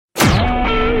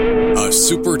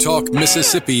SuperTalk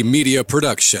Mississippi media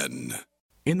production.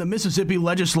 In the Mississippi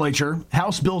legislature,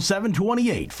 House Bill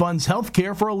 728 funds health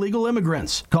care for illegal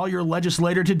immigrants. Call your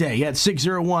legislator today at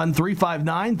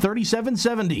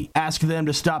 601-359-3770. Ask them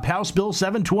to stop House Bill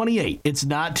 728. It's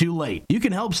not too late. You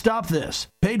can help stop this.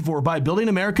 Paid for by Building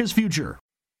America's Future.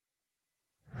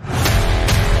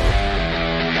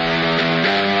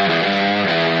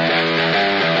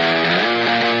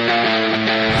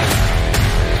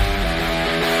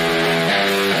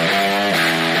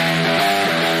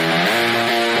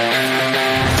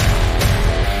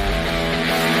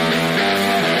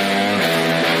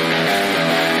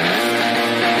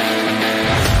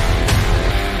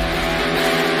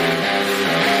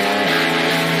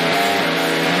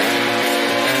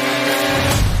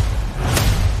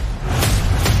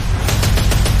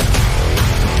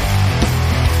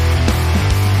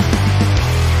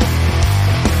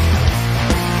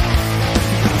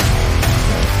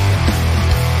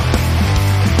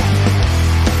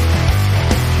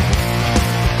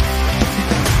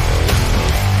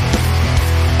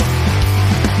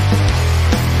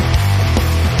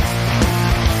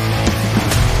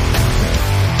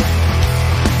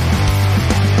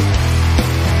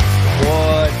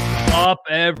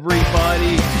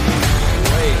 Everybody, wait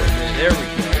a minute, there we go.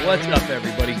 What's up,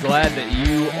 everybody? Glad that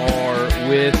you are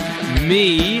with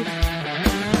me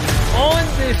on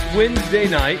this Wednesday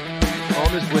night.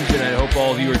 I hope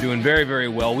all of you are doing very, very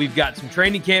well. We've got some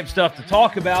training camp stuff to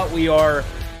talk about. We are,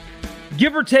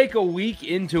 give or take, a week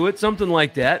into it, something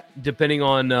like that, depending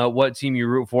on what team you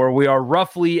root for. We are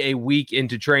roughly a week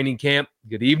into training camp.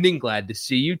 Good evening. Glad to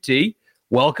see you, T.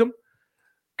 Welcome.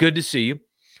 Good to see you.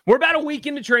 We're about a week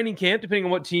into training camp, depending on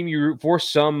what team you root for.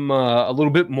 Some a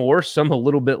little bit more, some a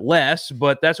little bit less,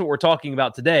 but that's what we're talking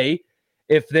about today.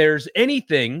 If there's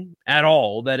anything at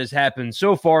all that has happened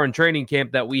so far in training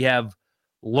camp that we have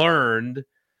learned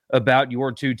about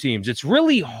your two teams, it's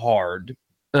really hard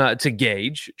to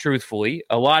gauge, truthfully.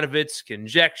 A lot of it's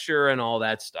conjecture and all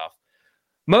that stuff.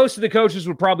 Most of the coaches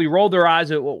would probably roll their eyes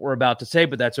at what we're about to say,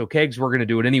 but that's okay because we're going to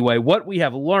do it anyway. What we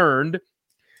have learned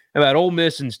about Ole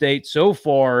Miss and State so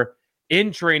far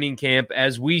in training camp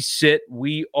as we sit,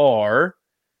 we are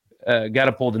got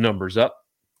to pull the numbers up.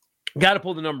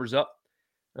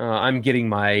 I'm getting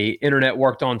my internet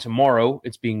worked on tomorrow.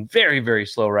 It's being very, very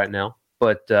slow right now,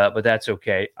 but that's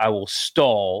okay. I will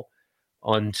stall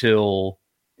until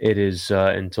it's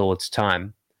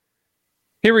time.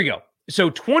 Here we go. So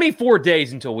 24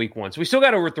 days until week 1. So we still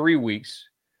got over 3 weeks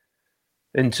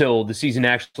until the season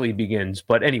actually begins.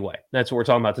 But anyway, that's what we're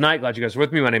talking about tonight. Glad you guys are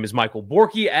with me. My name is Michael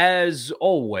Borky. As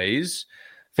always,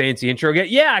 fancy intro again.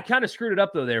 Yeah, I kind of screwed it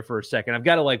up, though, there for a second. I've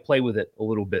got to, play with it a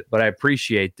little bit, but I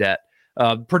appreciate that.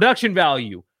 Production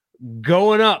value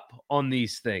going up on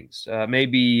these things.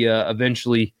 Maybe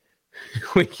eventually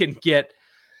we can get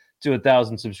to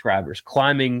 1,000 subscribers,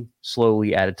 climbing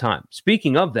slowly at a time.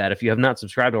 Speaking of that, if you have not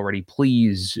subscribed already,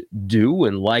 please do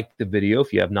and like the video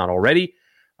if you have not already.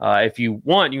 If you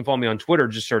want, you can follow me on Twitter.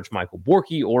 Just search Michael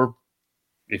Borky, or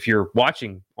if you're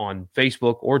watching on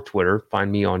Facebook or Twitter,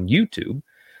 find me on YouTube.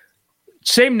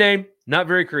 Same name, not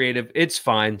very creative. It's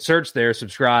fine. Search there,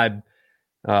 subscribe,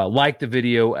 like the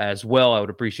video as well. I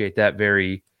would appreciate that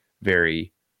very,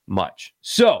 very much.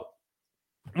 So,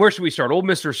 where should we start? Ole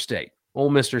Miss or State?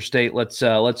 Ole Miss or State? Let's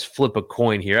flip a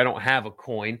coin here. I don't have a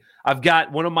coin. I've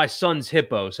got one of my son's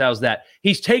hippos. How's that?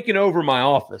 He's taken over my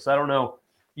office. I don't know.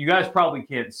 You guys probably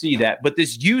can't see that, but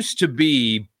this used to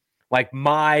be like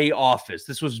my office.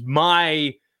 This was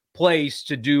my place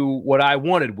to do what I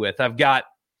wanted with. I've got,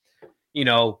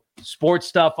 sports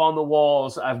stuff on the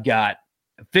walls. I've got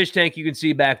a fish tank you can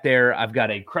see back there. I've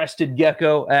got a crested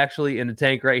gecko actually in the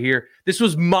tank right here. This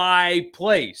was my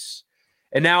place.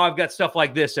 And now I've got stuff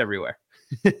like this everywhere.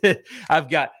 I've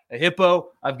got a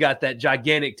hippo. I've got that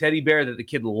gigantic teddy bear that the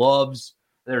kid loves.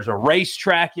 There's a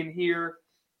racetrack in here.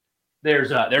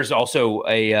 There's also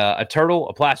a turtle,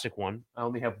 a plastic one. I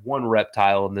only have one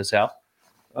reptile in this house.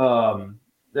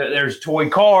 There's toy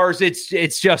cars.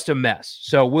 It's just a mess.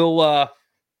 So we'll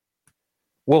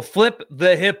flip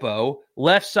the hippo.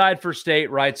 Left side for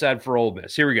State, right side for Ole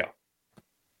Miss. Here we go.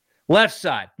 Left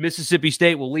side, Mississippi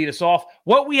State will lead us off.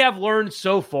 What we have learned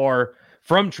so far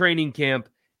from training camp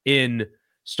in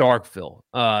Starkville.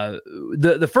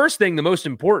 The first thing, the most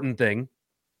important thing,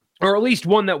 or at least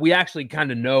one that we actually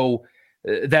kind of know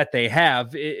that they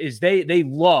have, is they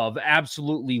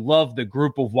absolutely love the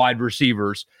group of wide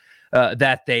receivers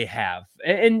that they have.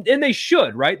 And they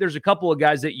should, right? There's a couple of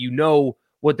guys that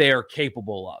what they are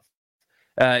capable of.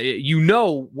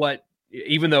 What,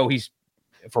 even though he's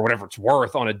for whatever it's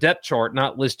worth, on a depth chart,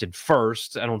 not listed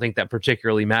first. I don't think that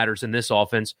particularly matters in this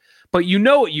offense. But you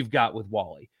know what you've got with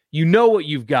Wally. You know what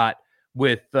you've got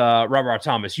with Robert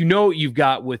Thomas. You know what you've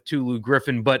got with Tulu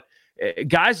Griffin. But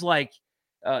guys like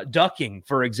Ducking,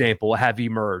 for example, have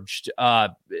emerged.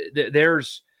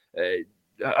 There's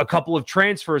a couple of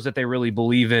transfers that they really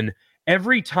believe in.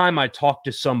 Every time I talk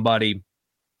to somebody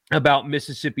about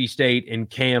Mississippi State and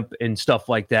camp and stuff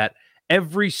like that,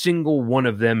 every single one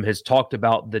of them has talked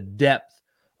about the depth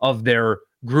of their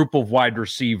group of wide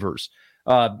receivers.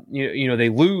 They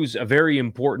lose a very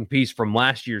important piece from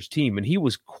last year's team, and he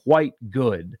was quite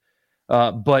good.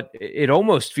 But it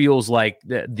almost feels like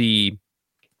the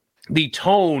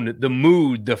tone, the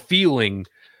mood, the feeling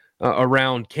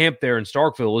around camp there in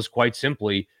Starkville is quite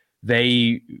simply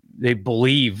they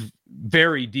believe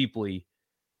very deeply,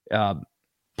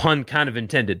 pun kind of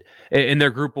intended, in their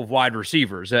group of wide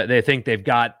receivers. They think they've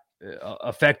got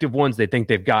effective ones. They think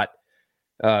they've got,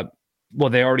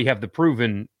 they already have the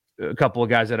proven a couple of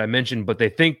guys that I mentioned, but they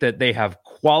think that they have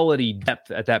quality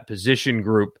depth at that position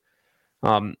group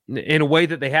in a way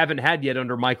that they haven't had yet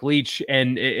under Mike Leach.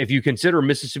 And if you consider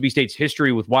Mississippi State's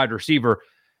history with wide receiver,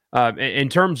 in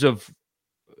terms of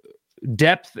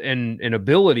depth and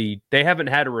ability, they haven't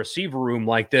had a receiver room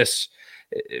like this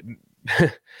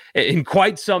in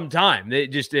quite some time.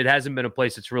 It hasn't been a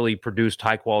place that's really produced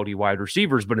high quality wide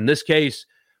receivers. But in this case,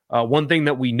 one thing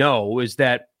that we know is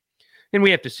that, and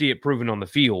we have to see it proven on the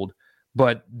field,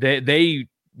 but they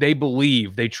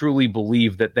truly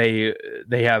believe that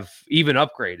they have even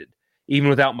upgraded, even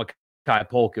without Makai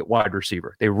Polk at wide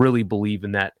receiver. They really believe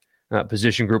in that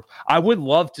position group. I would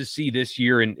love to see this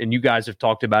year, and you guys have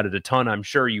talked about it a ton. I'm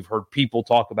sure you've heard people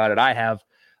talk about it. I have.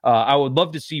 I would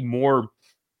love to see more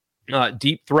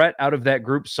deep threat out of that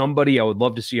group. Somebody I would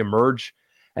love to see emerge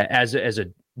as a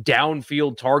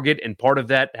downfield target, and part of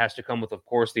that has to come with, of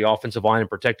course, the offensive line and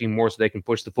protecting more so they can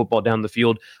push the football down the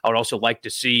field. I would also like to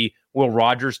see Will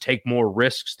Rogers take more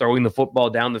risks throwing the football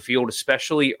down the field,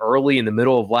 especially early in the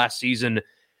middle of last season.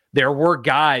 There were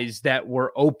guys that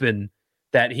were open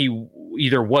that he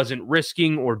either wasn't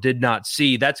risking or did not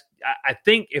see. I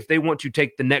think if they want to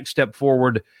take the next step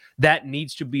forward, that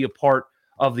needs to be a part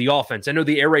of the offense. I know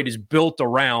the air raid is built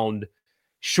around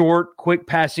short, quick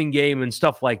passing game and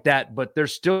stuff like that, but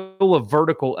there's still a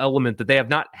vertical element that they have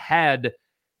not had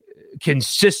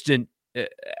consistent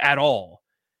at all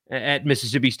at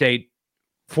Mississippi State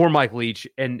for Mike Leach.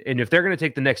 And if they're going to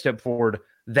take the next step forward,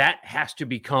 that has to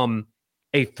become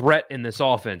a threat in this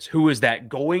offense. Who is that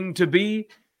going to be?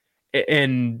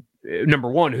 And number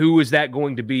one, who is that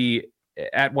going to be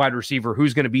at wide receiver?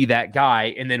 Who's going to be that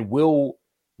guy? And then will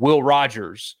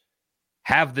Rogers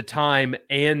have the time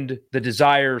and the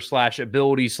desire /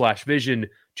 ability / vision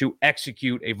to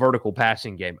execute a vertical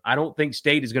passing game? I don't think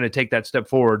State is going to take that step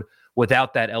forward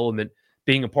without that element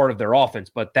being a part of their offense.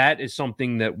 But that is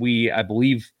something that I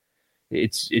believe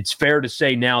it's fair to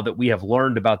say now that we have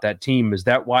learned about that team, is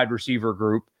that wide receiver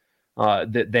group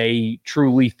that they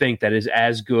truly think that is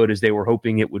as good as they were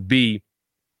hoping it would be.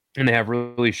 And they have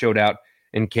really showed out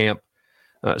in camp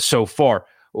so far.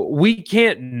 We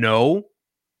can't know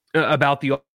about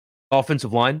the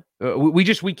offensive line.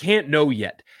 We can't know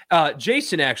yet.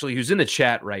 Jason, actually, who's in the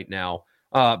chat right now,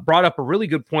 brought up a really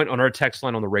good point on our text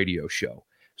line on the radio show.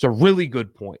 It's a really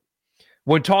good point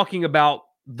when talking about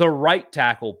the right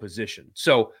tackle position.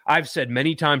 So I've said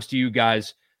many times to you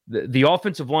guys, the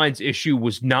offensive line's issue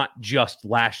was not just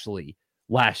Lashley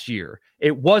last year.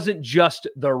 It wasn't just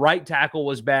the right tackle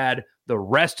was bad. The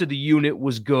rest of the unit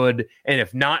was good. And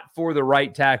if not for the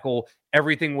right tackle,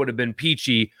 everything would have been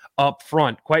peachy up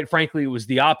front. Quite frankly, it was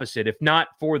the opposite. If not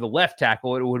for the left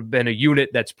tackle, it would have been a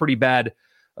unit that's pretty bad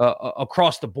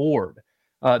across the board.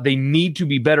 They need to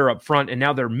be better up front, and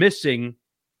now they're missing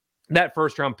that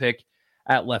first-round pick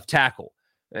at left tackle.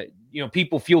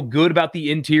 People feel good about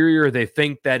the interior. They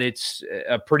think that it's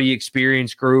a pretty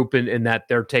experienced group and that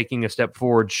they're taking a step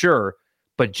forward, sure.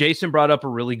 But Jason brought up a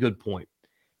really good point.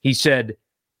 He said,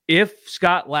 if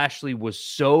Scott Lashley was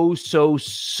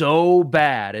so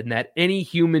bad and that any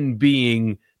human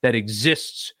being that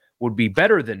exists would be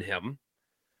better than him,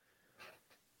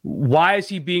 why is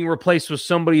he being replaced with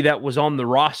somebody that was on the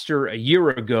roster a year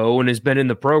ago and has been in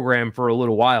the program for a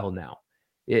little while now?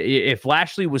 If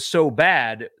Lashley was so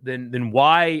bad, then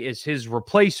why is his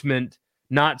replacement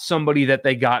not somebody that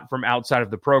they got from outside of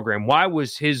the program? Why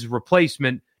was his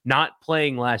replacement not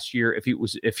playing last year if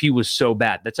he was so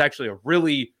bad? That's actually a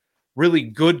really, really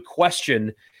good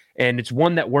question, and it's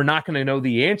one that we're not going to know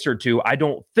the answer to, I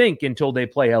don't think, until they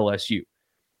play LSU.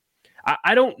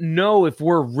 I don't know if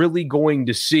we're really going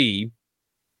to see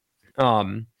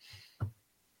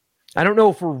I don't know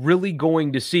if we're really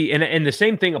going to see, and the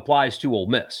same thing applies to Ole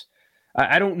Miss.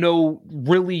 I don't know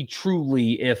really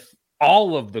truly if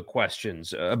all of the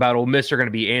questions about Ole Miss are going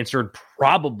to be answered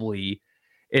probably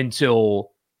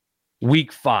until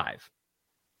week 5.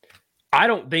 I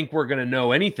don't think we're going to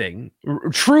know anything,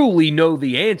 truly know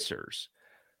the answers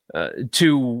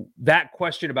to that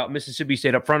question about Mississippi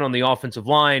State up front on the offensive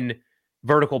line,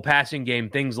 vertical passing game,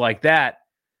 things like that,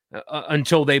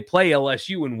 until they play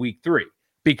LSU in week 3.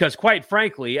 Because quite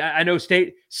frankly, I know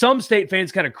some state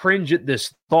fans kind of cringe at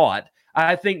this thought.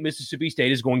 I think Mississippi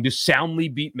State is going to soundly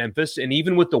beat Memphis. And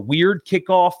even with the weird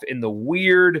kickoff and the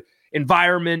weird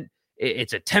environment,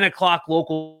 it's a 10 o'clock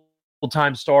local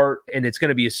time start, and it's going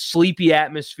to be a sleepy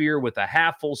atmosphere with a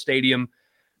half full stadium.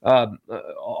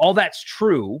 All that's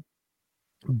true.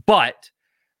 But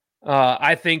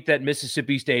I think that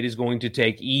Mississippi State is going to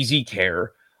take easy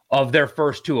care of their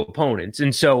first 2 opponents.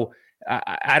 And so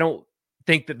I don't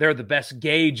think that they're the best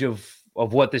gauge of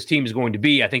what this team is going to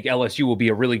be. I think LSU will be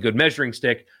a really good measuring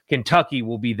stick. Kentucky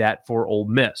will be that for Ole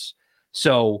Miss.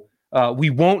 So we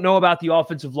won't know about the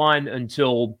offensive line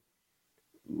until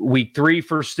week 3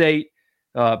 for State.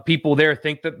 People there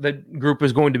think that the group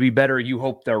is going to be better. You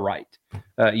hope they're right.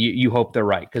 You hope they're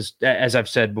right. Because as I've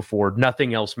said before,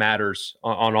 nothing else matters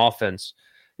on offense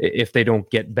if they don't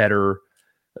get better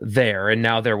there. And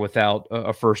now they're without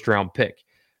a first-round pick.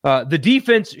 The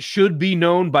defense should be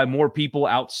known by more people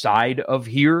outside of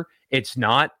here. It's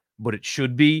not, but it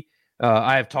should be.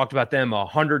 I have talked about them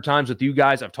 100 times with you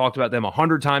guys. I've talked about them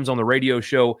 100 times on the radio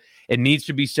show. It needs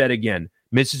to be said again.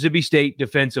 Mississippi State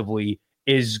defensively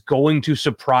is going to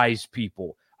surprise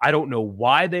people. I don't know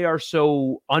why they are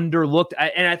so underlooked.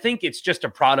 And I think it's just a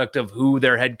product of who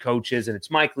their head coach is. And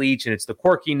it's Mike Leach, and it's the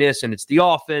quirkiness, and it's the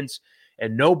offense.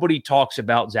 And nobody talks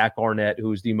about Zach Arnett,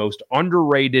 who is the most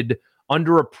underrated,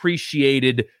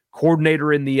 underappreciated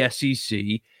coordinator in the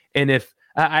SEC. And if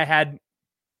I had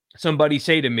somebody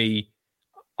say to me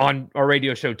on our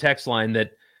radio show text line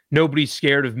that nobody's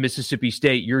scared of Mississippi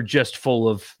State, you're just full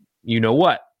of you know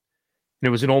what. And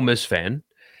it was an Ole Miss fan.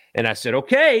 And I said,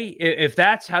 okay, if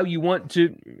that's how you want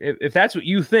to, if that's what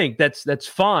you think, that's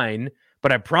fine.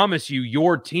 But I promise you,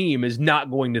 your team is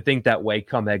not going to think that way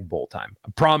come Egg Bowl time. I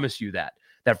promise you that.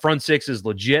 That front six is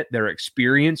legit. They're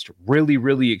experienced, really,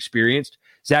 really experienced.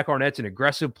 Zach Arnett's an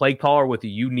aggressive play caller with a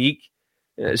unique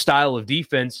style of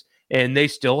defense, and they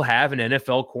still have an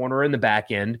NFL corner in the back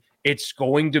end. It's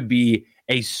going to be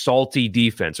a salty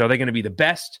defense. Are they going to be the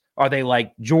best? Are they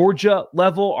like Georgia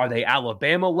level? Are they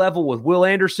Alabama level with Will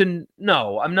Anderson?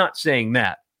 No, I'm not saying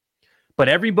that. But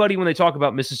everybody, when they talk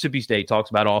about Mississippi State, talks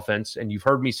about offense, and you've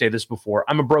heard me say this before.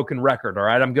 I'm a broken record, all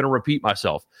right? I'm going to repeat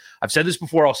myself. I've said this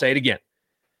before. I'll say it again.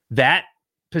 That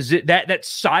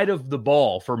side of the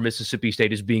ball for Mississippi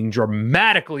State is being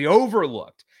dramatically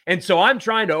overlooked. And so I'm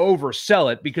trying to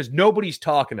oversell it because nobody's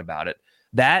talking about it.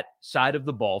 That side of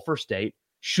the ball for State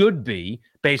should be,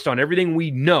 based on everything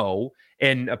we know,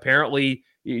 and apparently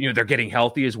they're getting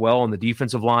healthy as well on the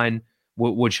defensive line,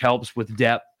 which helps with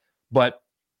depth. But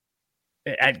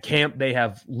at camp, they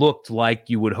have looked like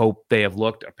you would hope they have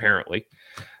looked, apparently.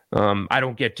 I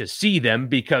don't get to see them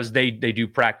because they do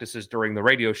practices during the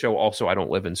radio show. Also, I don't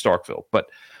live in Starkville. But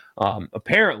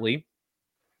apparently,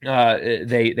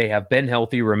 they have been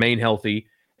healthy, remain healthy,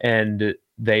 and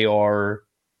they are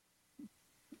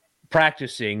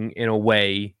practicing in a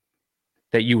way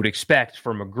that you would expect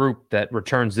from a group that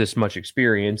returns this much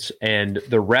experience, and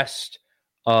the rest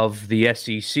of the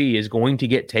SEC is going to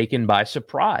get taken by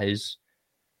surprise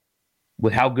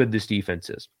with how good this defense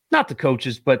is. Not the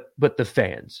coaches, but the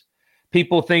fans.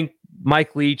 People think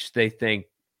Mike Leach, they think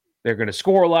they're going to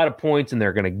score a lot of points and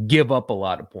they're going to give up a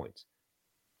lot of points.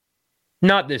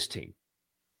 Not this team.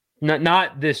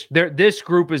 Not this. This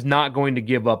group is not going to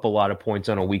give up a lot of points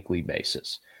on a weekly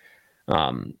basis.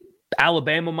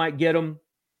 Alabama might get them.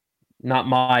 Not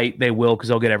might. They will, because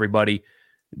they'll get everybody.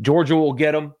 Georgia will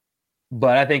get them.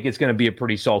 But I think it's going to be a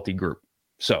pretty salty group.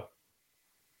 So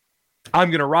I'm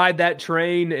going to ride that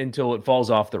train until it falls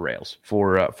off the rails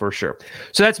for sure.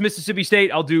 So that's Mississippi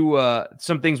State. I'll do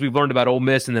some things we've learned about Ole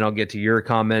Miss, and then I'll get to your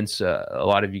comments. A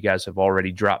lot of you guys have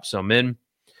already dropped some in,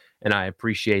 and I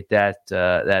appreciate that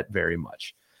very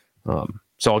much.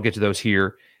 So I'll get to those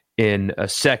here in a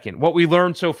second. What we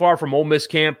learned so far from Ole Miss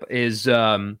camp is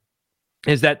that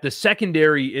the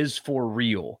secondary is for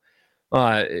real.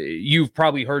 You've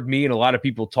probably heard me and a lot of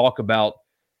people talk about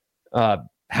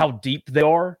how deep they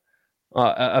are.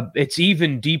 It's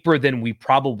even deeper than we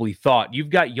probably thought. You've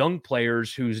got young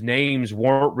players whose names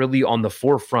weren't really on the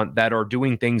forefront that are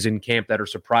doing things in camp that are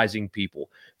surprising people.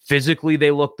 Physically,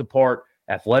 they look the part.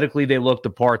 Athletically, they look the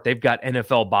part. They've got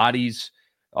NFL bodies.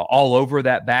 all over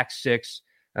that back six.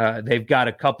 They've got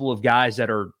a couple of guys that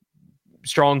are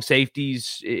strong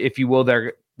safeties, if you will, that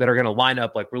are going to line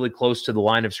up like really close to the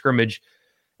line of scrimmage.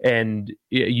 And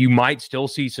you might still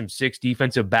see some 6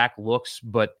 defensive back looks,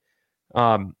 but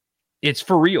it's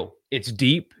for real. It's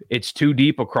deep. It's too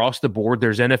deep across the board.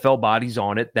 There's NFL bodies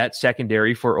on it. That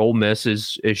secondary for Ole Miss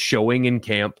is showing in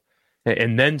camp,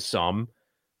 and then some.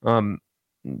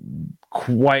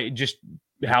 Quite just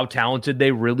how talented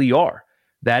they really are.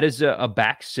 That is a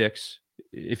back six,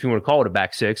 if you want to call it a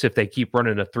back six, if they keep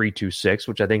running a 3-2-6,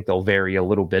 which I think they'll vary a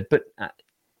little bit, but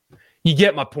you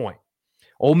get my point.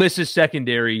 Ole Miss's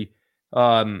secondary,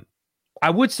 I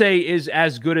would say, is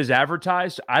as good as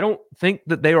advertised. I don't think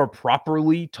that they are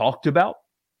properly talked about,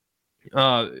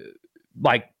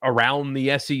 like around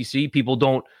the SEC. People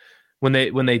don't, when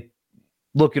they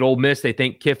look at Ole Miss, they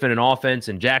think Kiffin and offense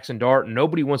and Jackson Dart, and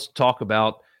nobody wants to talk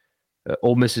about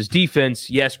Ole Miss's defense.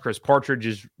 Yes, Chris Partridge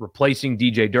is replacing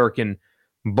DJ Durkin,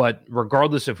 but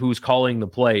regardless of who's calling the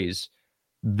plays,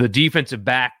 the defensive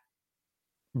back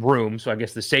room, so I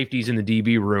guess the safeties in the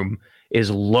DB room,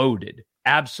 is loaded,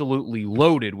 absolutely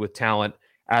loaded with talent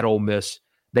at Ole Miss.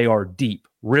 They are deep,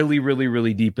 really, really,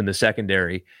 really deep in the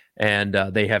secondary, and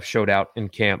they have showed out in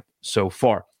camp so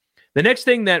far. The next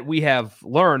thing that we have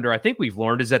learned, or I think we've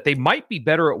learned, is that they might be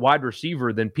better at wide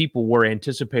receiver than people were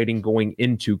anticipating going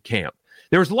into camp.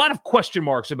 There was a lot of question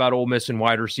marks about Ole Miss and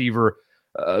wide receiver.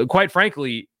 Quite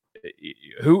frankly,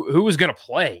 who is going to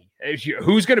play?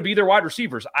 Who's going to be their wide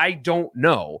receivers? I don't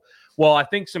know. Well, I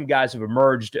think some guys have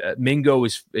emerged. Mingo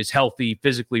is healthy,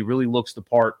 physically really looks the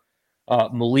part.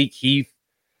 Malik Heath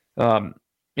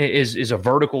is a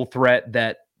vertical threat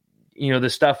that, the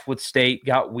stuff with State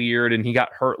got weird and he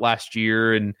got hurt last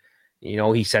year, and,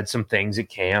 he said some things at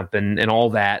camp and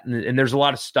all that. And there's a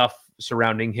lot of stuff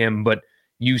surrounding him, but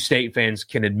you State fans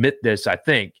can admit this. I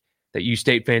think that you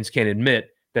State fans can admit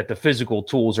that the physical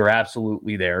tools are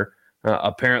absolutely there.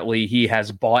 Apparently he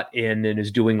has bought in and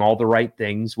is doing all the right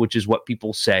things, which is what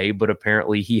people say, but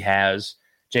apparently he has.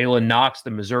 Jalen Knox, the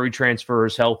Missouri transfer,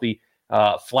 is healthy.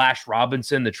 Flash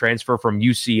Robinson, the transfer from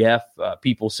UCF,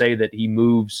 people say that he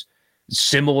moves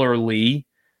similarly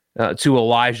to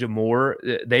Elijah Moore.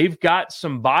 They've got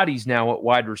some bodies now at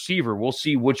wide receiver. We'll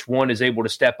see which one is able to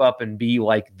step up and be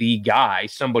like the guy.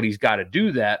 Somebody's got to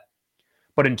do that.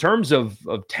 But in terms of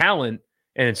talent,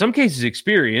 and in some cases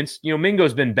experience,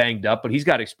 Mingo's been banged up, but he's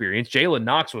got experience. Jalen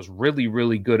Knox was really,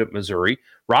 really good at Missouri.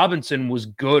 Robinson was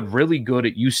good, really good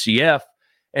at UCF.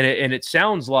 And it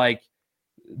sounds like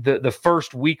the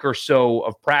first week or so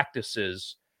of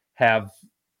practices have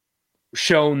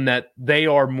shown that they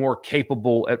are more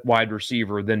capable at wide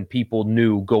receiver than people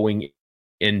knew going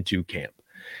into camp.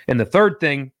 And the third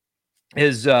thing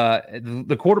is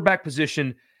the quarterback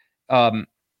position.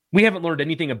 We haven't learned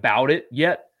anything about it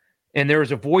yet. And there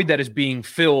is a void that is being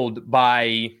filled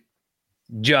by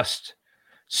just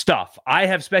stuff. I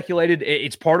have speculated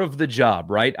it's part of the job,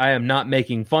 right? I am not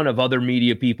making fun of other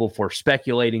media people for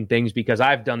speculating things because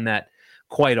I've done that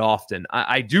quite often.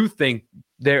 I do think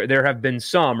there have been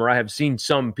some, or I have seen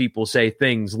some people say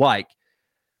things like,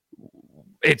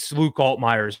 it's Luke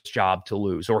Altmaier's job to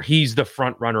lose, or he's the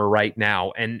front runner right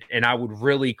now. And I would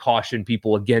really caution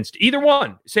people against either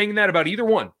one, saying that about either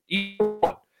one.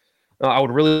 I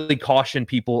would really caution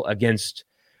people against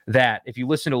that. If you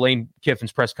listen to Lane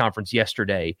Kiffin's press conference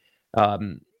yesterday,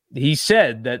 he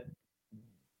said that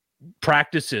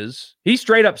practices, he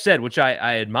straight up said, which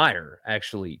I admire,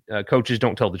 actually. Coaches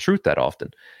don't tell the truth that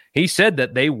often. He said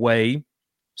that they weigh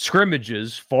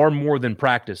scrimmages far more than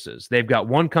practices. They've got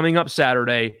one coming up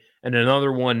Saturday and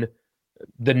another one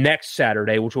the next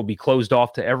Saturday, which will be closed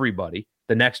off to everybody.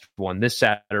 The next one, this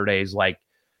Saturday, is like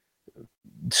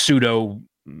pseudo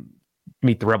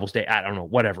Meet the Rebels Day. I don't know,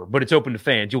 whatever. But it's open to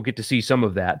fans. You'll get to see some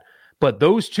of that. But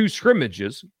those two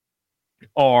scrimmages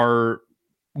are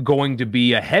going to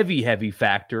be a heavy, heavy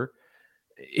factor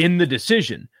in the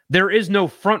decision. There is no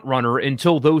front runner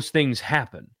until those things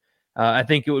happen. I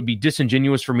think it would be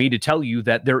disingenuous for me to tell you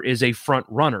that there is a front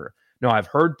runner. No, I've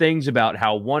heard things about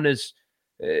how one is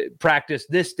practiced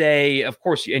this day, of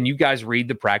course, and you guys read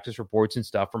the practice reports and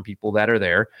stuff from people that are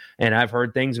there. And I've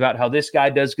heard things about how this guy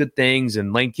does good things,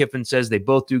 and Lane Kiffin says they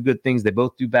both do good things, they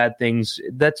both do bad things.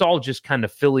 That's all just kind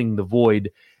of filling the void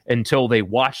until they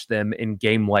watch them in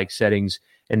game-like settings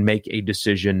and make a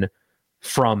decision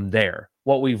from there.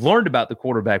 What we've learned about the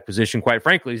quarterback position, quite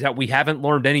frankly, is that we haven't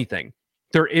learned anything.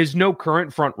 There is no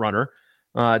current front runner.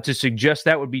 To suggest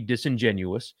that would be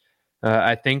disingenuous.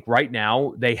 I think right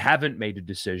now they haven't made a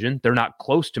decision. They're not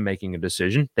close to making a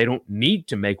decision. They don't need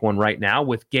to make one right now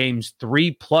with games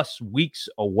 3+ weeks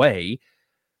away.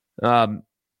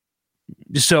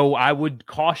 So I would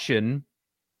caution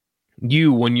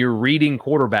you when you're reading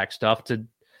quarterback stuff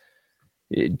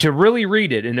to really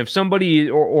read it. And if somebody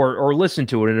or listen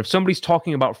to it, and if somebody's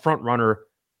talking about front runner,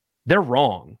 they're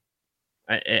wrong.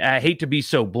 I hate to be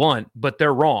so blunt, but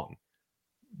they're wrong.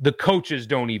 The coaches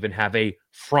don't even have a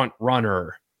front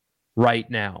runner right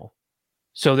now.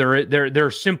 So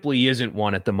there simply isn't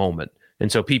one at the moment.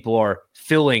 And so people are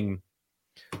filling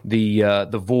the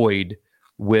void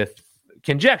with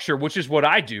conjecture, which is what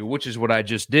I do, which is what I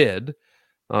just did.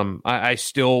 I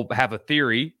still have a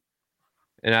theory,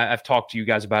 and I've talked to you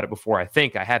guys about it before. I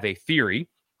think I have a theory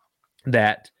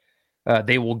that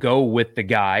they will go with the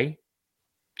guy,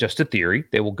 just a theory.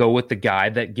 They will go with the guy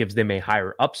that gives them a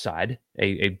higher upside,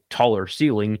 a taller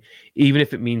ceiling, even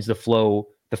if it means the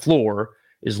floor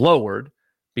is lowered,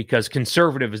 because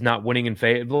conservative is not winning in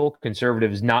Fayetteville.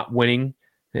 Conservative is not winning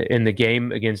in the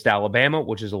game against Alabama,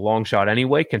 which is a long shot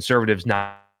anyway. Conservative's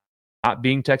not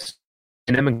being Texas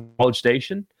A&M in College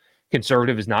Station.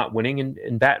 Conservative is not winning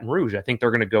in Baton Rouge. I think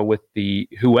they're going to go with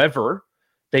whoever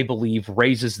they believe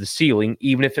raises the ceiling,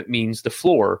 even if it means the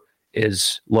floor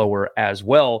is lower as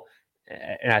well.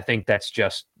 And I think that's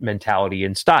just mentality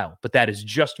and style. But that is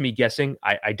just me guessing.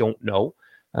 I don't know,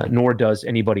 nor does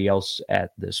anybody else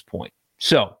at this point.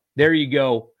 So there you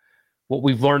go. What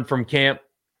we've learned from camp.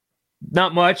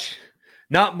 Not much.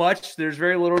 There's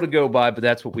very little to go by, but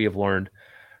that's what we have learned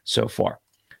so far.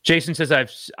 Jason says,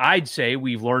 I'd say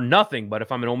we've learned nothing, but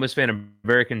if I'm an Ole Miss fan, I'm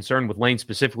very concerned with Lane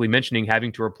specifically mentioning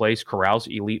having to replace Corral's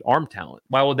elite arm talent.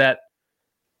 Why would that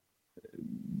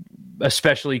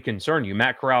especially concern you?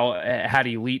 Matt Corral had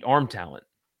elite arm talent.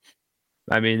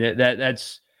 I mean,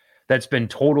 that's been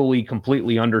totally,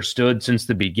 completely understood since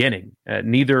the beginning.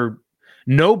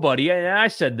 Nobody, and I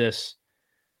said this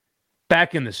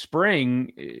back in the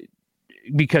spring,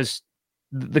 because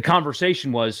the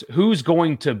conversation was, who's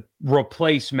going to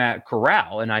replace Matt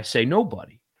Corral? And I say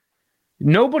nobody.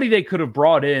 Nobody they could have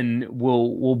brought in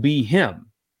will be him.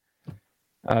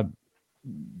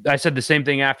 I said the same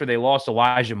thing after they lost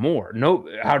Elijah Moore.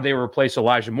 How did they replace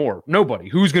Elijah Moore? Nobody.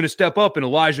 Who's going to step up in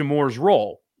Elijah Moore's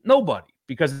role? Nobody,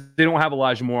 because they don't have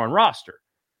Elijah Moore on roster.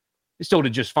 They still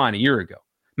did just fine a year ago.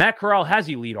 Matt Corral has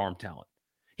elite arm talent.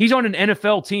 He's on an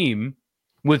NFL team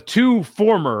with 2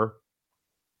 former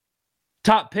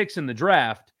top picks in the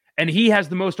draft, and he has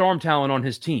the most arm talent on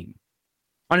his team.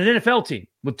 On an NFL team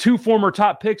with 2 former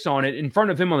top picks on it in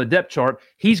front of him on the depth chart,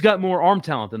 he's got more arm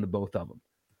talent than the both of them.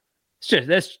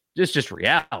 That's just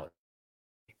reality.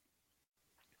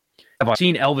 Have I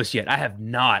seen Elvis yet? I have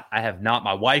not.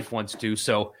 My wife wants to,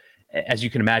 so as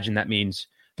you can imagine, that means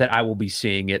that I will be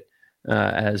seeing it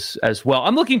as well.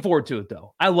 I'm looking forward to it,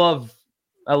 though. I love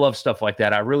stuff like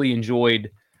that. I really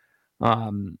enjoyed.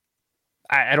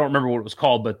 I don't remember what it was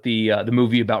called, but the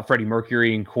movie about Freddie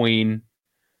Mercury and Queen.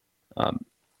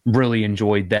 Really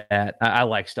enjoyed that. I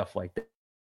like stuff like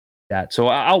that. So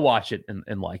I'll watch it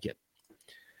and like it.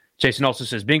 Jason also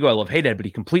says, bingo, I love Haydad, but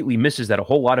he completely misses that a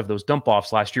whole lot of those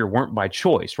dump-offs last year weren't by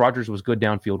choice. Rodgers was good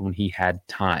downfield when he had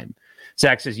time.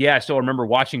 Zach says, yeah, I still remember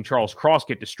watching Charles Cross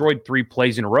get destroyed 3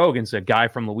 plays in a row against a guy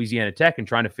from Louisiana Tech and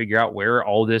trying to figure out where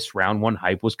all this round 1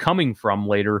 hype was coming from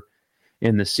later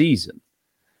in the season.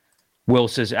 Will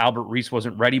says, Albert Reese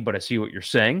wasn't ready, but I see what you're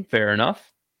saying. Fair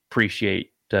enough.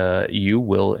 Appreciate you,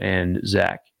 Will and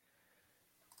Zach.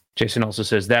 Jason also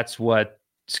says, that's what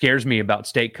scares me about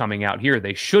State coming out here.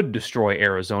 They should destroy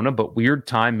Arizona, but weird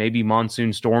time, maybe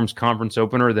monsoon storms, conference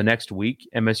opener the next week.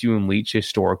 MSU and Leach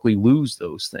historically lose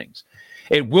those things.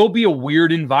 It will be a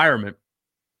weird environment.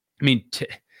 I mean,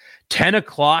 10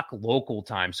 o'clock local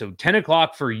time. So 10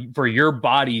 o'clock for your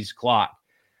body's clock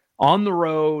on the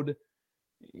road.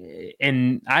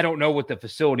 And I don't know what the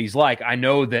facility's like. I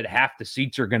know that half the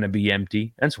seats are going to be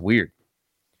empty. That's weird.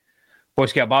 Boy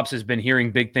Scout Bob says, been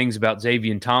hearing big things about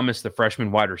Xavier Thomas, the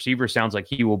freshman wide receiver. Sounds like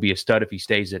he will be a stud if he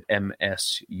stays at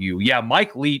MSU. Yeah,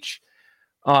 Mike Leach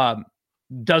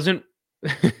doesn't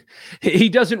he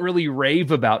doesn't really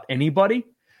rave about anybody,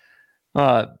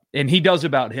 and he does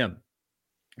about him.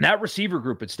 That receiver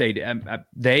group at State,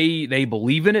 they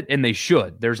believe in it, and they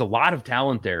should. There's a lot of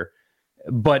talent there,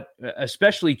 but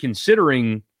especially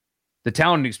considering the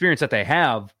talent and experience that they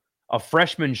have, a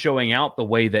freshman showing out the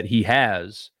way that he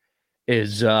has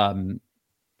is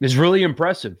really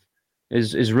impressive.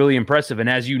 Is really impressive, and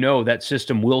as you know, that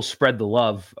system will spread the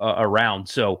love around.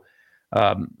 So,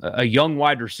 a young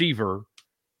wide receiver,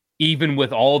 even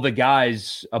with all the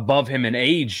guys above him in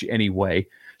age anyway,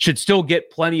 should still get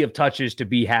plenty of touches to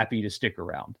be happy to stick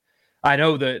around. I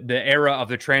know the era of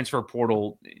the transfer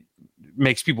portal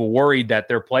makes people worried that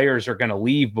their players are going to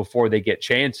leave before they get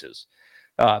chances.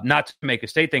 Not to make a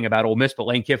state thing about Ole Miss, but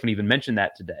Lane Kiffin even mentioned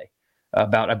that today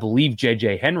about, I believe,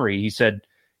 J.J. Henry. He said,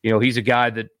 he's a guy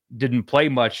that didn't play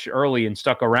much early and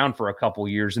stuck around for a couple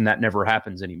years, and that never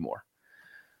happens anymore.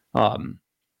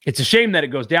 It's a shame that it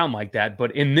goes down like that,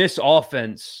 but in this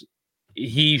offense,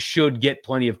 he should get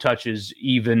plenty of touches,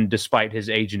 even despite his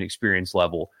age and experience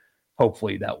level.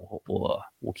 Hopefully that will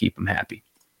keep him happy.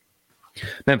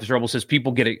 Memphis Rebel says,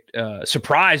 people get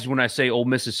surprised when I say Ole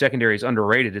Miss's secondary is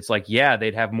underrated. It's like, yeah,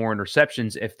 they'd have more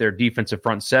interceptions if their defensive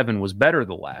front seven was better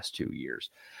the last 2 years.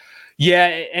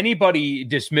 Yeah, anybody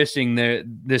dismissing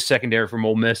this secondary from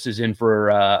Ole Miss is in for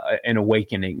an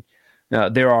awakening.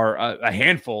 There are a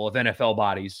handful of NFL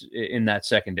bodies in that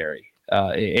secondary.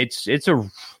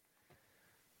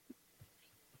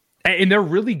 And they're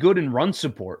really good in run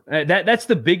support. That's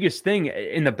the biggest thing.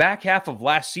 In the back half of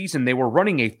last season, they were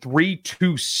running a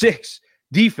 3-2-6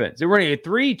 defense. They were running a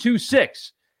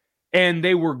 3-2-6, and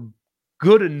they were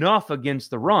good enough against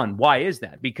the run. Why is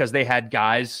that? Because they had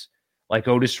guys like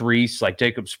Otis Reese, like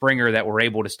Jacob Springer, that were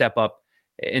able to step up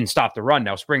and stop the run.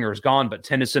 Now, Springer is gone, but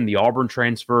Tennyson, the Auburn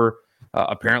transfer,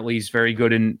 apparently he's very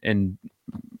good in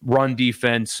run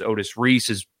defense. Otis Reese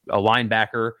is a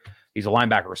linebacker. He's a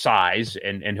linebacker size,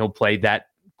 and he'll play that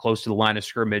close to the line of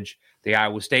scrimmage. The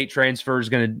Iowa State transfer is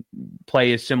going to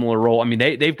play a similar role. I mean,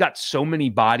 they've got so many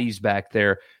bodies back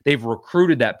there. They've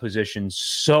recruited that position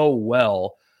so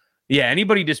well. Yeah,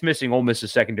 anybody dismissing Ole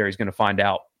Miss's secondary is going to find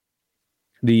out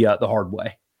the hard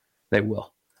way. They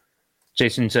will.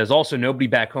 Jason says, also, nobody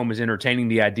back home is entertaining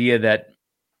the idea that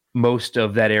most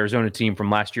of that Arizona team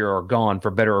from last year are gone.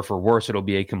 For better or for worse, it'll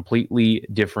be a completely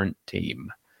different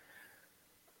team.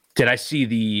 Did I see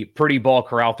the Pretty Ball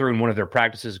corral through in one of their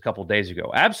practices a couple days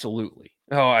ago? Absolutely.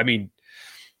 Oh, I mean,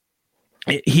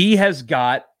 he's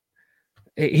got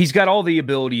all the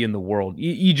ability in the world.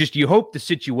 You hope the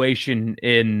situation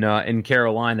in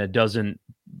Carolina doesn't,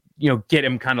 get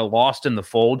him kind of lost in the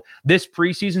fold. This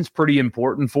preseason's pretty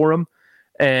important for him,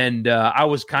 and I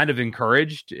was kind of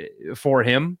encouraged for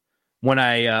him when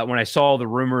I saw the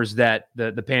rumors that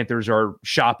the Panthers are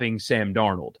shopping Sam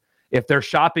Darnold. If they're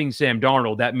shopping Sam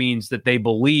Darnold, that means that they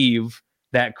believe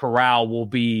that Corral will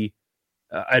be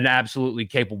an absolutely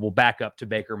capable backup to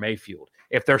Baker Mayfield.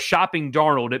 If they're shopping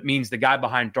Darnold, it means the guy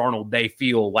behind Darnold they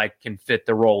feel like can fit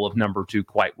the role of number 2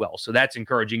 quite well. So that's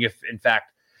encouraging if, in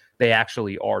fact, they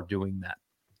actually are doing that.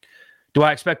 Do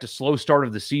I expect a slow start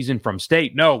of the season from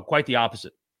State? No, quite the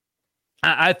opposite.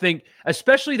 I think,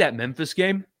 especially that Memphis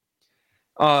game,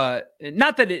 not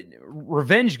that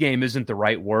revenge game isn't the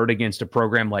right word against a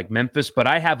program like Memphis, but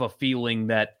I have a feeling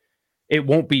that it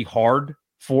won't be hard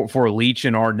for Leach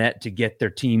and Arnett to get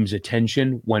their team's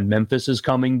attention when Memphis is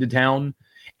coming to town.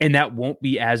 And that won't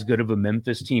be as good of a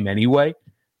Memphis team anyway.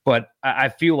 But I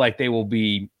feel like they will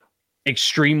be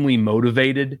extremely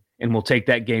motivated and will take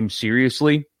that game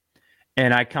seriously.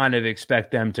 And I kind of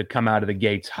expect them to come out of the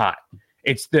gates hot.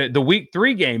 It's the week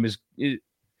 3 game is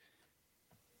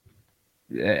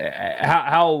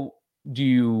how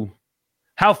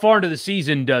far into the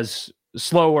season does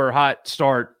slow or hot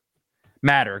start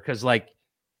matter? Because I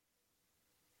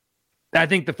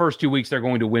think the first 2 weeks they're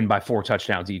going to win by 4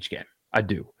 touchdowns each game. I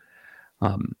do.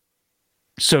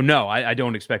 So no, I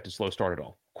don't expect a slow start at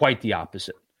all. Quite the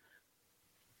opposite.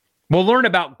 We'll learn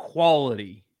about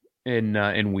quality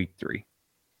in week 3.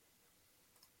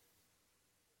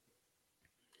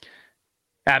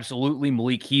 Absolutely,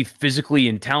 Malik Heath, physically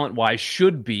and talent-wise,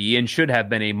 should be and should have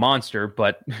been a monster,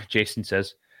 but Jason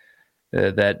says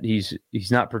that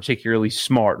he's not particularly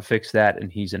smart. Fix that,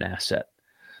 and he's an asset.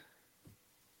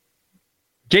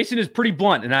 Jason is pretty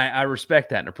blunt, and I respect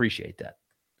that and appreciate that.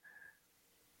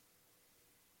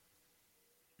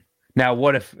 Now,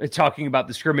 what if, talking about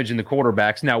the scrimmage and the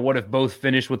quarterbacks, now what if both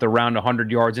finish with around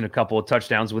 100 yards and a couple of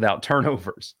touchdowns without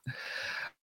turnovers?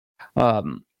 That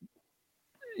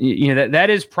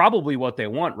is probably what they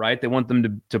want, right? They want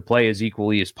them to play as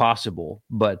equally as possible.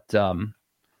 But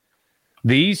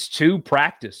these 2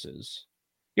 practices,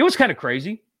 it was kind of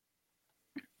crazy.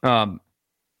 Because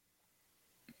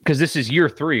this is year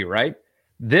 3, right?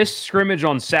 This scrimmage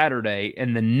on Saturday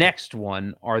and the next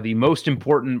one are the most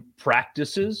important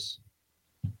practices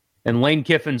in Lane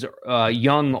Kiffin's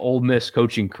young Ole Miss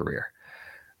coaching career.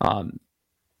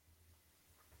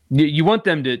 You want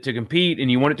them to compete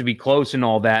and you want it to be close and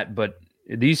all that, but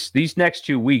these next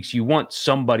 2 weeks, you want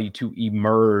somebody to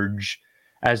emerge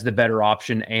as the better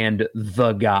option and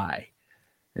the guy.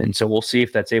 And so we'll see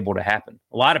if that's able to happen.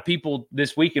 A lot of people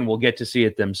this weekend will get to see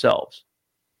it themselves.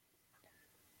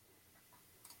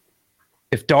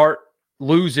 If Dart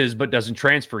loses but doesn't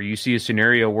transfer, you see a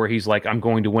scenario where he's like, I'm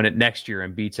going to win it next year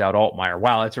and beats out Altmaier.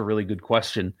 Wow, that's a really good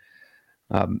question.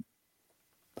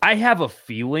 I have a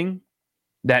feeling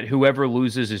that whoever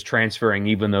loses is transferring,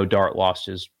 even though Dart lost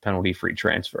his penalty-free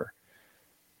transfer.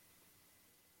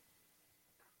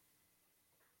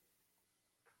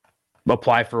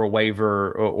 Apply for a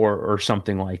waiver or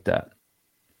something like that.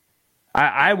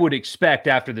 I would expect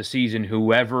after the season,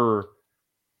 whoever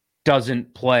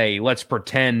doesn't play, let's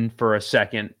pretend for a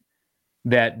second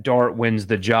that Dart wins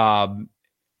the job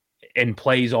and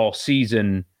plays all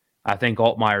season. I think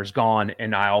Altmaier's gone,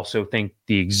 and I also think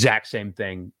the exact same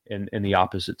thing in the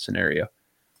opposite scenario.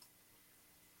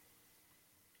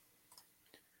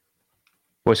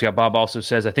 Boy Scout Bob also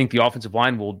says, I think the offensive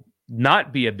line will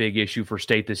not be a big issue for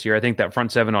State this year. I think that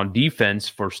front seven on defense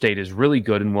for State is really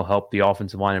good and will help the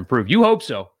offensive line improve. You hope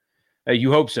so.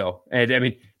 You hope so. And I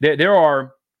mean, there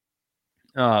are,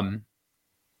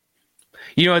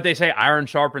 you know what they say, iron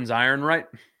sharpens iron, right?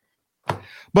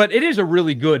 But it is a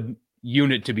really good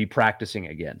unit to be practicing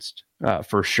against,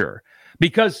 for sure.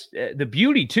 Because the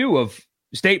beauty, too, of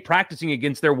State practicing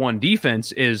against their one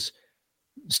defense is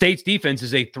State's defense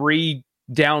is a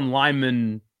 3-down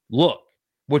lineman look,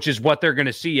 which is what they're going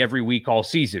to see every week all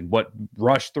season. What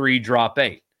rush 3, drop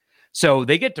 8. So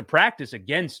they get to practice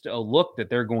against a look that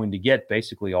they're going to get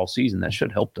basically all season. That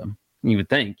should help them, you would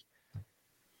think.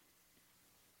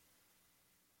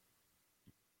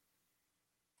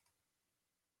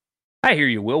 I hear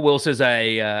you, Will. Will says,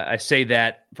 I say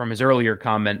that from his earlier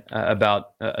comment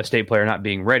about a State player not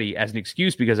being ready as an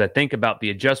excuse because I think about the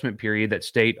adjustment period that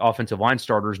State offensive line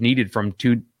starters needed from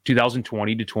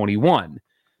 2020 to 21.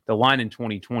 The line in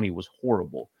 2020 was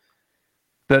horrible.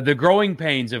 The growing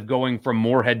pains of going from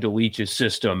Moorhead to Leach's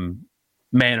system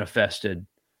manifested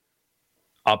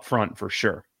up front for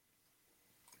sure.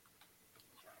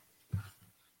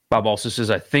 Bob also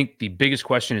says, I think the biggest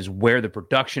question is where the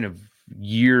production of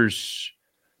yearns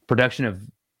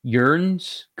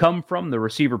come from, the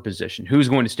receiver position. Who's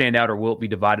going to stand out, or will it be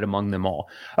divided among them all?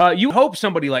 You hope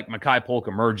somebody like Makai Polk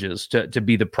emerges to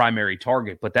be the primary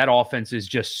target, but that offense is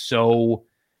just so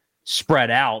spread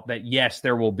out that, yes,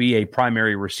 there will be a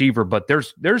primary receiver, but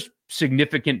there's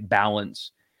significant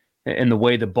balance in the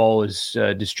way the ball is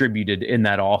distributed in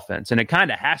that offense. And it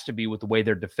kind of has to be with the way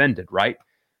they're defended, right?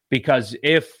 Because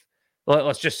if,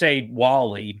 let's just say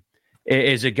Wally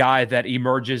is a guy that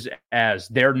emerges as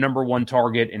their number one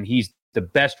target and he's the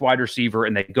best wide receiver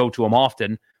and they go to him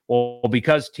often, well,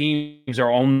 because teams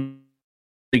are only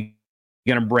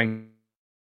going to bring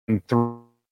three,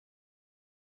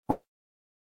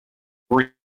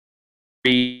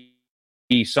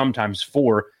 sometimes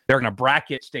 4, they're going to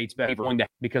bracket State's best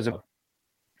because of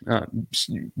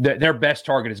their best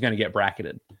target is going to get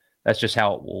bracketed. That's just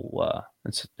how it will.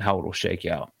 That's how it will shake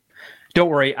out. Don't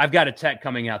worry, I've got a tech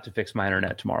coming out to fix my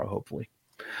internet tomorrow, hopefully.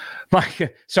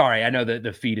 Sorry, I know that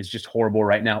the feed is just horrible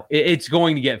right now. It's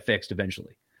going to get fixed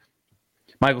eventually.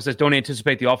 Michael says, don't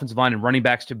anticipate the offensive line and running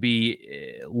backs to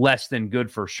be less than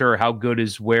good for sure. How good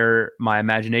is where my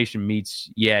imagination meets?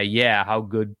 Yeah. How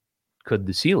good could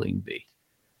the ceiling be?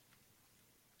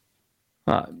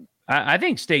 I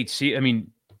think State,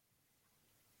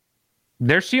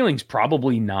 their ceiling's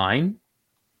probably 9.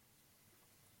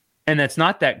 And that's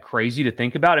not that crazy to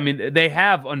think about. I mean,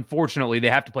 unfortunately, they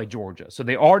have to play Georgia. So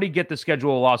they already get the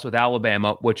schedule loss with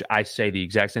Alabama, which I say the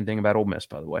exact same thing about Ole Miss,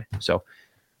 by the way. So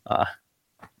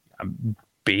I'm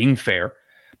being fair.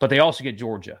 But they also get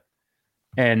Georgia.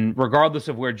 And regardless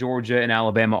of where Georgia and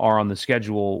Alabama are on the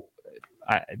schedule,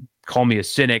 call me a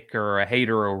cynic or a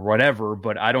hater or whatever,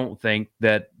 but I don't think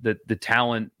that the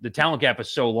talent gap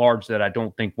is so large that I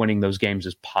don't think winning those games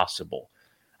is possible.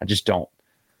 I just don't.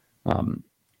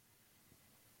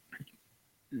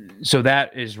 So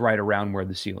that is right around where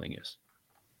the ceiling is.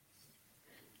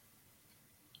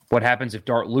 What happens if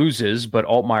Dart loses, but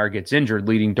Altmaier gets injured,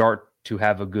 leading Dart to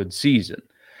have a good season?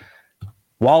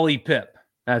 Wally Pip.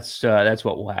 That's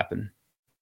what will happen.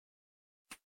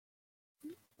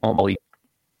 Wally.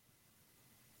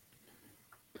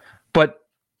 But,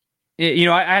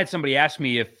 I had somebody ask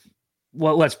me if,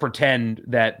 well, let's pretend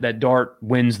that Dart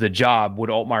wins the job. Would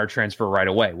Altmaier transfer right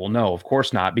away? Well, no, of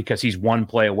course not, because he's one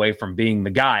play away from being the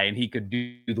guy, and he could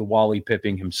do the Wally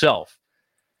Pipping himself.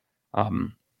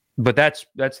 But that's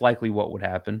likely what would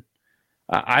happen.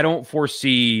 I don't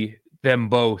foresee them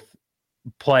both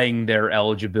playing their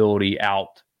eligibility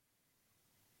out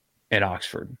at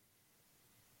Oxford.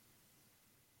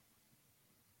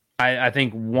 I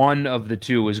think one of the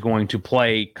two is going to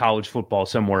play college football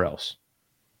somewhere else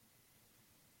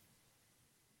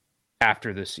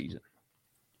after this season.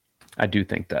 I do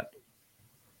think that.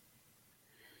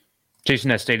 Chasing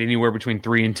that state anywhere between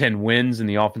 3 and 10 wins, and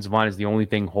the offensive line is the only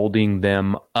thing holding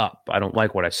them up. I don't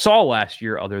like what I saw last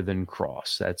year other than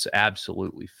Cross. That's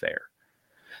absolutely fair.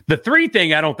 The 3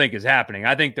 thing I don't think is happening.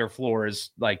 I think their floor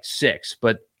is like 6,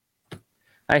 but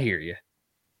I hear you.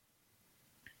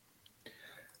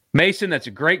 Mason, that's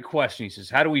a great question. He says,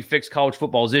 how do we fix college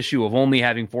football's issue of only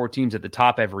having 4 teams at the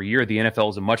top every year? The NFL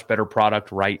is a much better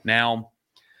product right now.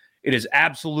 It is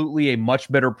absolutely a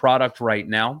much better product right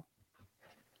now.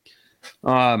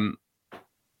 One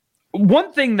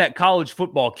thing that college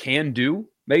football can do,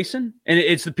 Mason, and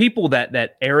it's the people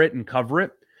that air it and cover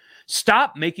it,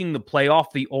 stop making the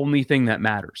playoff the only thing that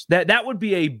matters. That would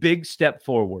be a big step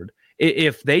forward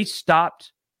if they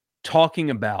stopped talking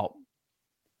about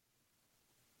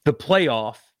the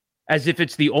playoff as if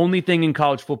it's the only thing in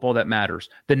college football that matters.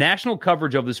 The national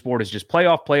coverage of the sport is just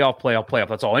playoff, playoff, playoff, playoff.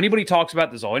 That's all anybody talks about.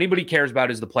 That's all anybody cares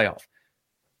about is the playoff.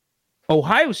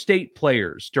 Ohio State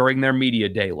players during their media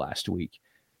day last week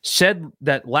said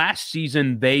that last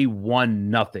season they won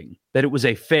nothing, that it was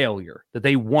a failure, that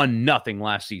they won nothing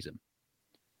last season.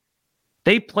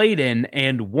 They played in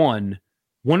and won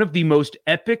one of the most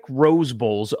epic Rose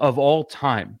Bowls of all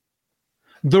time.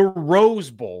 The Rose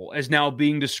Bowl is now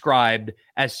being described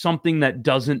as something that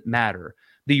doesn't matter.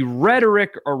 The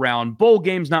rhetoric around bowl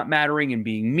games not mattering and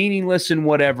being meaningless and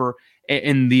whatever,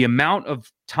 and the amount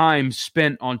of time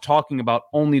spent on talking about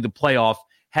only the playoff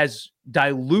has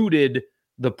diluted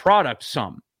the product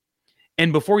some.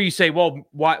 And before you say, well,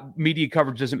 why media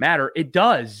coverage doesn't matter, it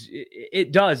does.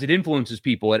 It does. It influences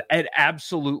people. It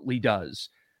absolutely does.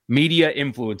 Media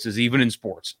influences, even in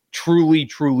sports. Truly,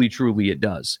 truly, truly it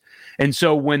does. And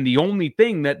so when the only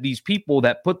thing that these people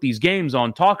that put these games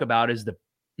on talk about is the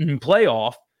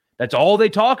playoff, that's all they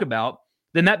talk about,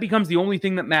 then that becomes the only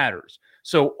thing that matters.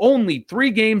 So only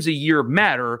 3 games a year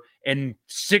matter, and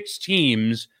 6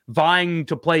 teams vying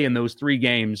to play in those 3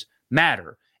 games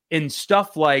matter. And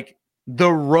stuff like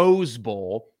the Rose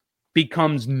Bowl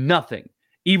becomes nothing,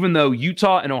 even though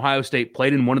Utah and Ohio State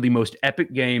played in one of the most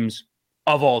epic games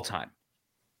of all time.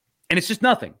 And it's just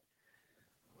nothing.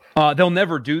 They'll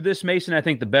never do this, Mason. I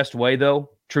think the best way, though,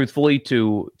 truthfully,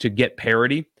 to get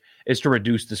parity is to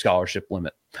reduce the scholarship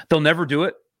limit. They'll never do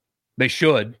it. They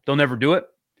should. They'll never do it.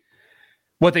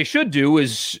 What they should do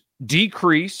is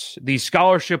decrease the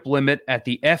scholarship limit at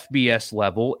the FBS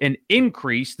level and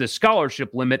increase the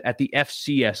scholarship limit at the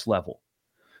FCS level.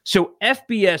 So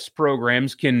FBS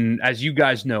programs can, as you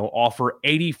guys know, offer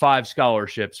 85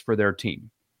 scholarships for their team.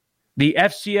 The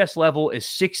FCS level is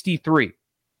 63.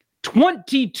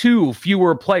 22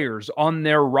 fewer players on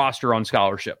their roster on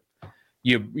scholarship.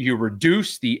 You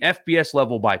reduce the FBS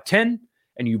level by 10,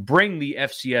 and you bring the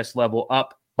FCS level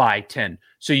up by 10.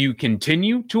 So you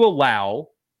continue to allow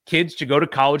kids to go to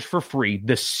college for free,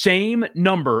 the same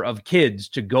number of kids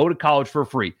to go to college for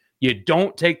free. You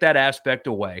don't take that aspect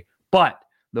away. But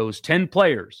those 10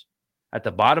 players at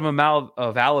the bottom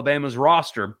of Alabama's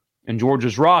roster and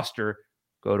Georgia's roster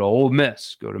go to Ole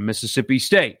Miss, go to Mississippi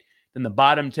State. Then the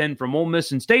bottom 10 from Ole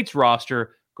Miss and State's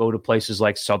roster go to places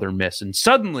like Southern Miss. And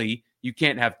suddenly you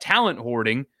can't have talent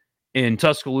hoarding in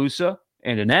Tuscaloosa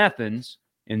and in Athens.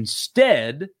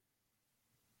 Instead,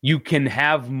 you can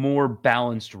have more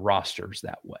balanced rosters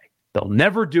that way. They'll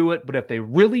never do it, but if they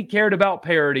really cared about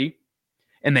parity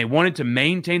and they wanted to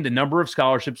maintain the number of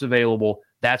scholarships available,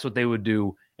 that's what they would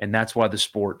do, and that's why the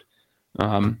sport,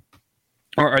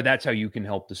 or that's how you can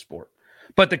help the sport.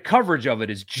 But the coverage of it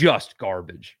is just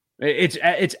garbage.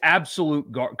 It's absolute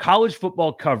college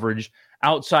football coverage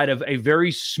outside of a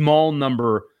very small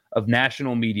number of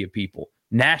national media people.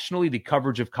 Nationally, the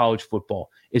coverage of college football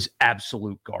is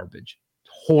absolute garbage.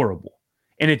 It's horrible.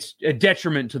 And it's a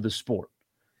detriment to the sport.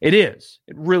 It is.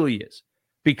 It really is.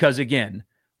 Because, again,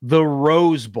 the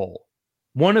Rose Bowl,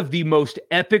 one of the most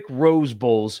epic Rose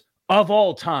Bowls of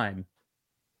all time,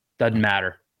 doesn't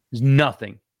matter. It's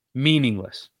nothing.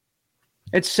 Meaningless.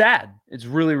 It's sad. It's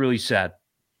really, really sad.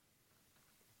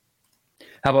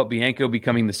 How about Bianco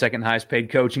becoming the second highest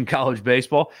paid coach in college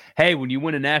baseball? Hey, when you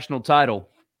win a national title,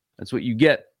 that's what you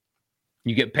get.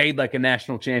 You get paid like a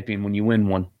national champion when you win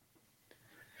one.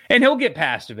 And he'll get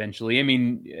passed eventually. I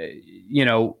mean,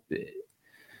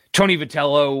 Tony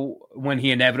Vitello, when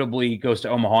he inevitably goes to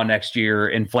Omaha next year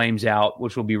and flames out,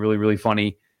 which will be really, really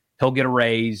funny, he'll get a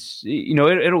raise.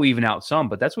 It'll even out some,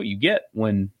 but that's what you get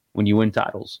when you win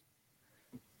titles.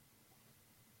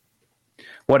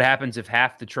 What happens if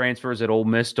half the transfers at Ole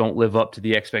Miss don't live up to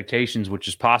the expectations, which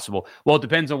is possible? Well, it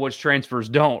depends on which transfers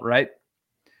don't, right?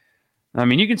 I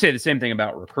mean, you can say the same thing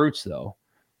about recruits, though.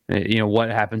 What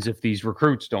happens if these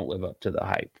recruits don't live up to the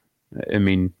hype? I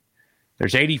mean,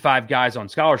 there's 85 guys on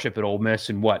scholarship at Ole Miss,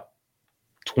 and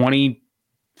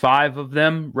 25 of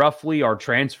them roughly are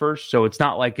transfers. So it's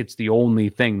not like it's the only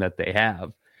thing that they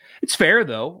have. It's fair,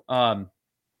 though.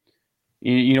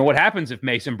 You know, what happens if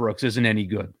Mason Brooks isn't any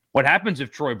good? What happens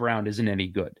if Troy Brown isn't any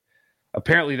good?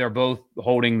 Apparently, they're both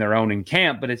holding their own in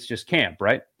camp, but it's just camp,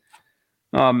 right?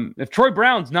 If Troy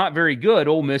Brown's not very good,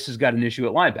 Ole Miss has got an issue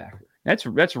at linebacker.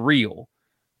 That's real.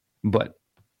 But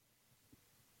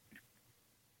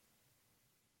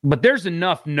there's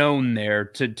enough known there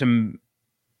to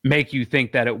make you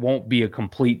think that it won't be a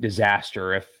complete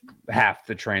disaster if half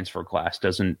the transfer class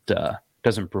doesn't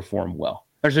perform well.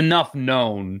 There's enough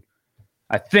known,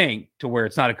 I think, to where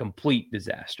it's not a complete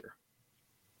disaster.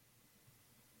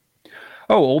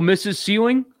 Oh, Ole Miss's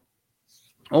ceiling?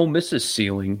 Ole Miss's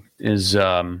ceiling is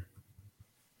 10,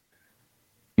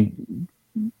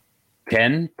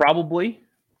 probably.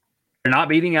 They're not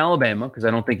beating Alabama because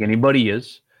I don't think anybody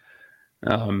is.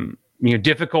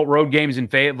 Difficult road games in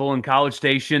Fayetteville and College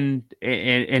Station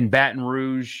and Baton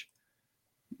Rouge.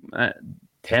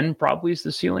 10 probably is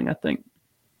the ceiling, I think.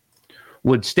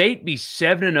 Would State be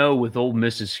 7-0 with Ole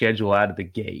Miss's schedule out of the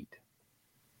gate?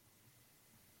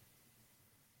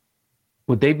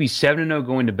 Would they be 7-0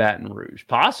 going to Baton Rouge?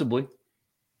 Possibly.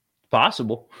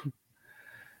 Possible.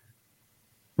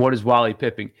 What is Wally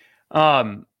Pipping?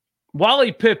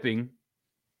 Wally Pipping,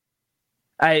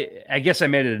 I guess I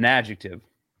made it an adjective.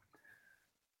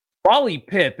 Wally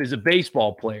Pipp is a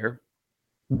baseball player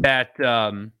that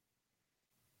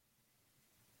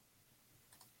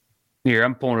here,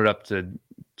 I'm pulling it up so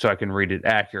I can read it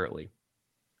accurately.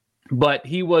 But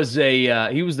he was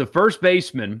the first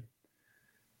baseman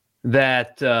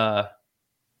that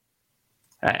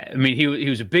he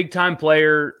was a big time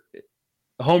player,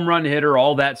 home run hitter,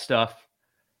 all that stuff.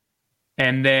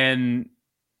 And then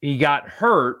he got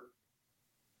hurt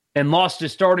and lost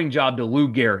his starting job to Lou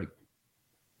Gehrig.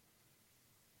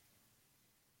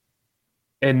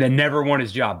 And then never won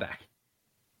his job back.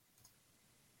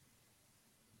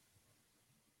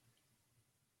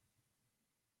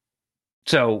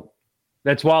 So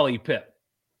that's Wally Pipp.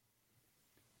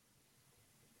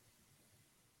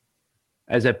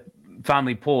 As I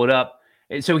finally pull it up.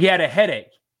 So he had a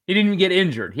headache. He didn't even get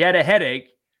injured. He had a headache.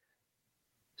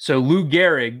 So Lou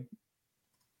Gehrig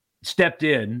stepped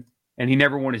in and he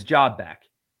never won his job back.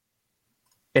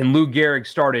 And Lou Gehrig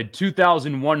started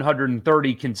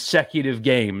 2,130 consecutive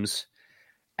games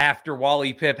after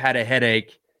Wally Pipp had a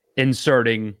headache,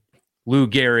 inserting Lou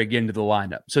Gehrig into the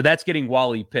lineup. So that's getting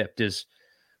Wally Pipped, is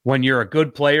when you're a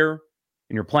good player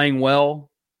and you're playing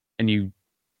well and you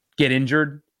get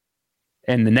injured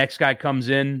and the next guy comes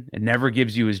in and never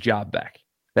gives you his job back.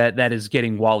 That is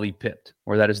getting Wally Pipped,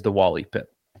 or that is the Wally Pipp.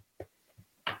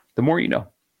 The more you know.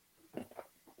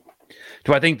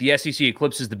 Do I think the SEC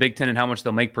eclipses the Big Ten and how much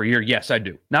they'll make per year? Yes, I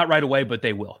do. Not right away, but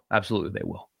they will. Absolutely, they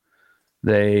will.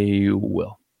 They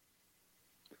will.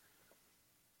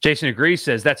 Jason agrees,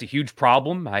 says that's a huge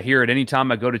problem. I hear it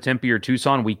anytime I go to Tempe or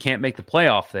Tucson, we can't make the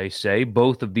playoff, they say.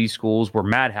 Both of these schools were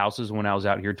madhouses when I was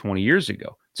out here 20 years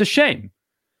ago. It's a shame.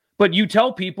 But you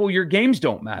tell people your games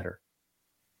don't matter.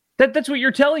 That's what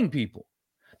you're telling people.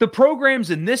 The programs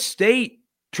in this state,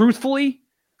 truthfully,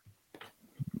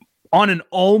 on an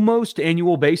almost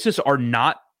annual basis, are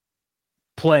not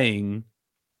playing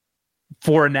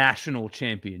for a national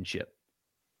championship.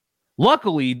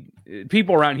 Luckily,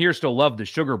 people around here still love the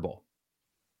Sugar Bowl.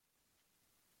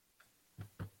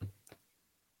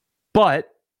 But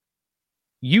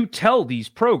you tell these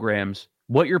programs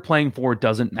what you're playing for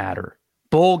doesn't matter.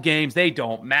 Bowl games, they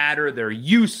don't matter. They're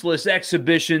useless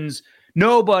exhibitions.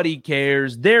 Nobody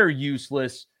cares. They're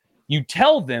useless. You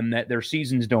tell them that their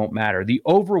seasons don't matter. The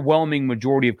overwhelming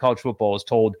majority of college football is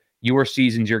told your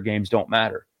seasons, your games don't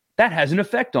matter. That has an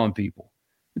effect on people.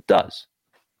 It does.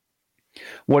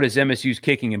 What is MSU's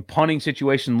kicking and punting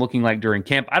situation looking like during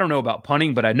camp? I don't know about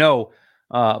punting, but I know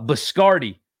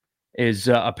Biscardi is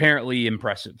apparently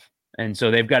impressive. And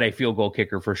so they've got a field goal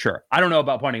kicker for sure. I don't know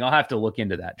about punting. I'll have to look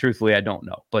into that. Truthfully, I don't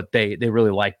know. But they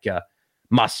really like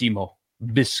Massimo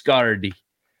Biscardi.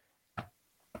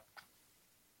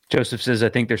 Joseph says, I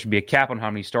think there should be a cap on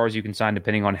how many stars you can sign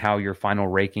depending on how your final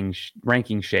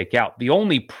rankings shake out. The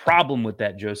only problem with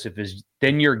that, Joseph, is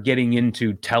then you're getting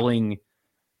into telling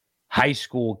high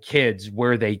school kids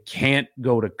where they can't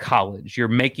go to college. You're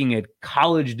making a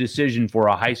college decision for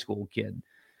a high school kid.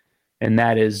 And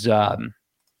that is,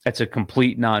 that's a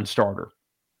complete non-starter.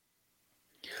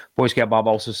 Boy Scout Bob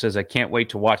also says, I can't wait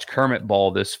to watch Kermit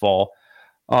ball this fall.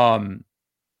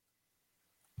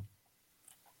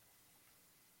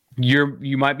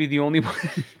 You might be the only one.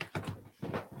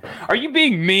 Are you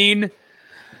being mean?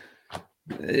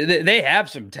 They have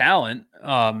some talent.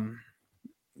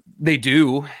 They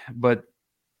do, but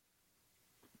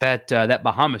that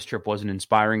Bahamas trip wasn't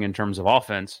inspiring in terms of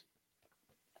offense.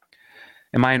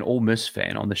 Am I an Ole Miss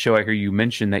fan? On the show, I hear you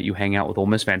mention that you hang out with Ole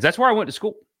Miss fans. That's where I went to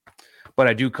school, but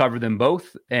I do cover them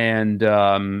both. And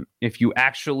if you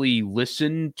actually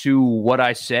listen to what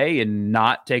I say and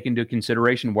not take into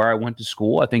consideration where I went to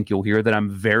school, I think you'll hear that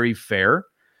I'm very fair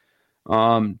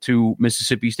to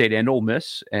Mississippi State and Ole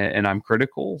Miss, and I'm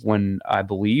critical when I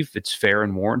believe it's fair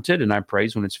and warranted, and I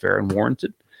praise when it's fair and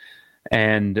warranted.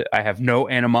 And I have no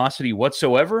animosity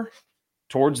whatsoever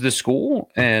towards the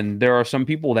school, and there are some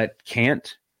people that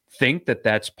can't think that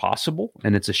that's possible,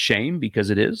 and it's a shame because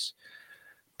it is.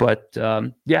 But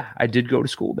yeah, I did go to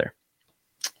school there.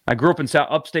 I grew up in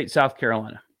upstate South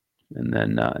Carolina, and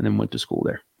then went to school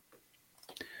there.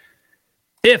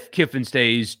 If Kiffin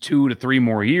stays 2 to 3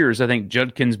 more years, I think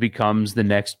Judkins becomes the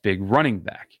next big running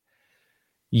back.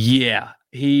 Yeah,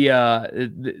 he.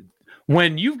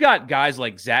 When you've got guys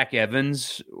like Zach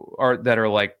Evans that are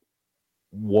like,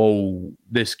 whoa,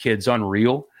 this kid's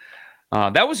unreal.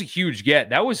 That was a huge get.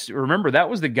 That was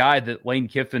the guy that Lane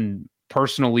Kiffin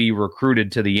personally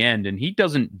recruited to the end, and he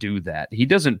doesn't do that. He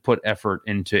doesn't put effort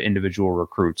into individual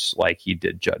recruits like he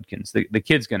did Judkins. The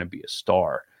kid's going to be a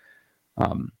star.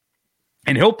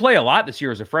 And he'll play a lot this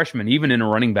year as a freshman, even in a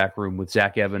running back room with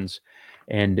Zach Evans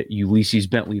and Ulysses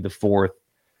Bentley IV,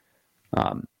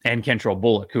 and Kentrell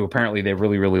Bullock, who apparently they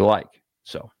really, really like.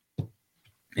 So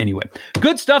anyway,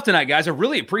 good stuff tonight, guys. I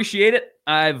really appreciate it.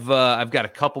 I've got a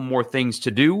couple more things to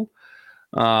do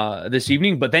this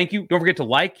evening, but thank you. Don't forget to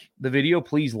like the video.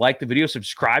 Please like the video.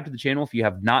 Subscribe to the channel if you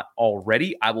have not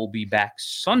already. I will be back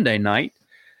Sunday night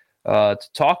to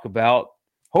talk about,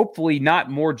 hopefully not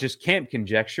more just camp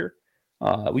conjecture.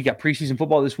 We got preseason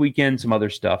football this weekend, some other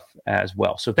stuff as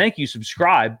well. So thank you.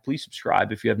 Please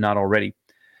subscribe if you have not already.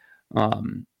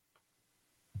 And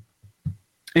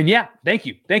yeah, thank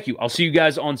you. I'll see you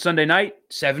guys on Sunday night,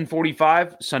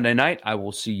 7:45 Sunday night. I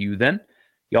will see you then.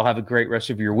 Y'all have a great rest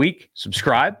of your week.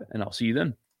 Subscribe, and I'll see you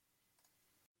then.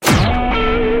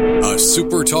 A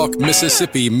SuperTalk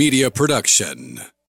Mississippi media production.